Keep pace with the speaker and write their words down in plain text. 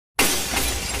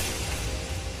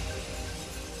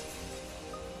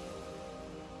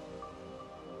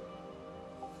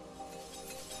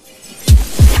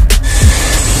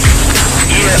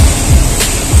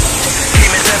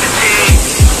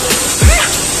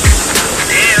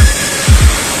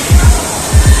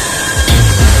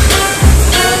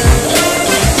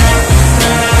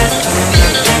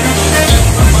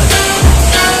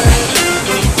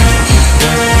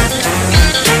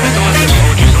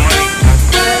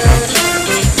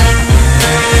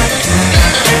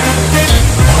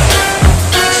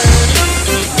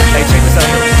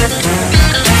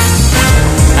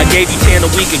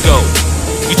week ago.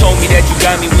 You told me that you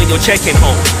got me when your check came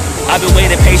home. I've been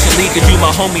waiting patiently cause you my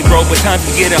homie, bro, but times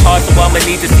is getting hard, so I'ma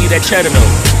need to see that cheddar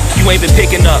note. You ain't been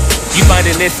picking up, you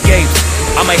finding escapes.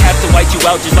 I might have to white you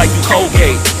out just like you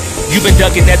Colgate. You been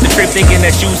ducking at the crib thinking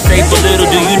that you safe, but little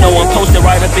do you know I'm posted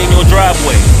right up in your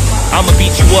driveway. I'ma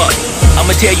beat you up,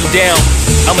 I'ma tear you down,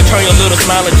 I'ma turn your little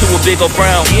smile into a big old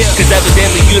frown. Cause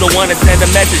evidently you don't wanna send a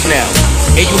message now,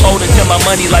 and you holding to my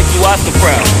money like you Oscar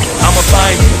proud. I'ma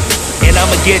find you, and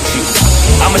I'ma get you.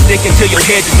 I'ma stick into your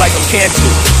head just like I'm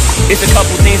canceled. It's a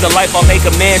couple things in life I'll make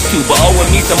a man to, but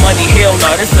owing me some money, hell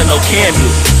no, this a no can do.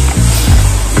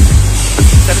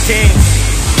 17.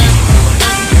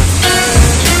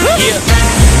 Yeah.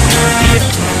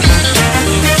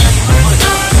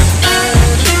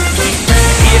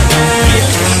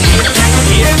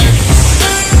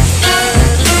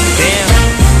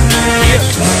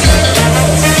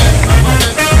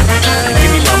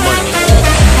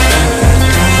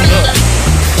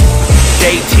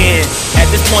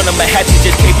 I'ma have to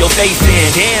just keep your face in.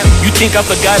 Damn, you think I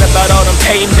forgot about all them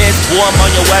payments? Boy, I'm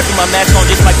on your ass with my mask on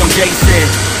just like I'm Jason.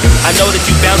 I know that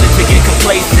you bound to get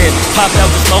complacent. Popped out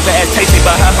the smoker ass tasting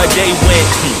about how her day went.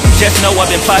 Just know I've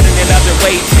been plotting and I've been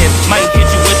waiting. Might hit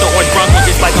you with the orange Bronco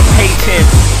just like I'm Peyton.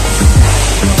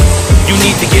 You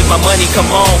need to get my money, come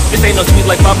on. This ain't no sweet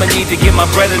like Papa need to get my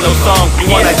bread in no song. You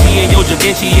want IT and your Da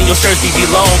Vinci and your shirts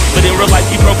belong, but in real life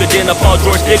you broke it in a Paul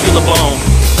George fibula bone.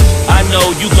 I know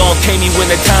you gon' pay me when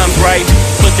the time's right,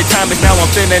 but the time is now, I'm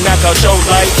finna knock out your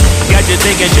life. Got you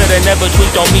thinking shoulda never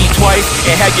tweaked on me twice,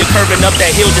 and have you curving up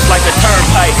that hill just like a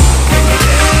turnpike.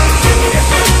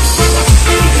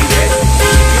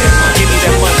 Give me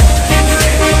that money.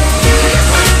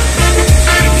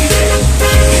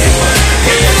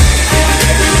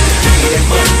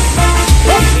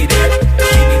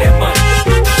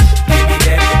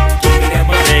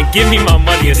 Man, give me my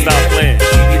money and stop playing.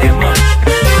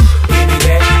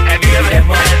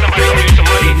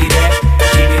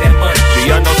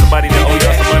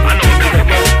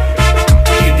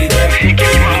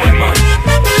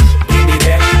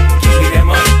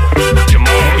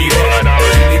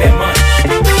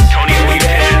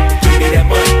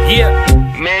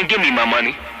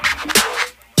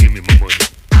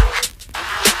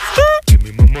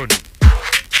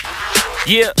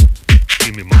 Yeah.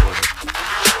 Give me my money.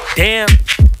 Damn.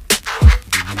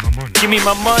 Give me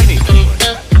my money. Give me my money.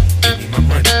 Give me my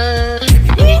money. Give me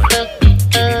my money.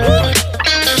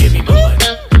 Give me my money.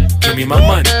 Give me my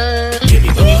money. Give me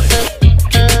my money.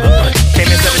 Came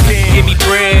in 17. Give me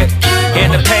bread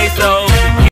and the pesos.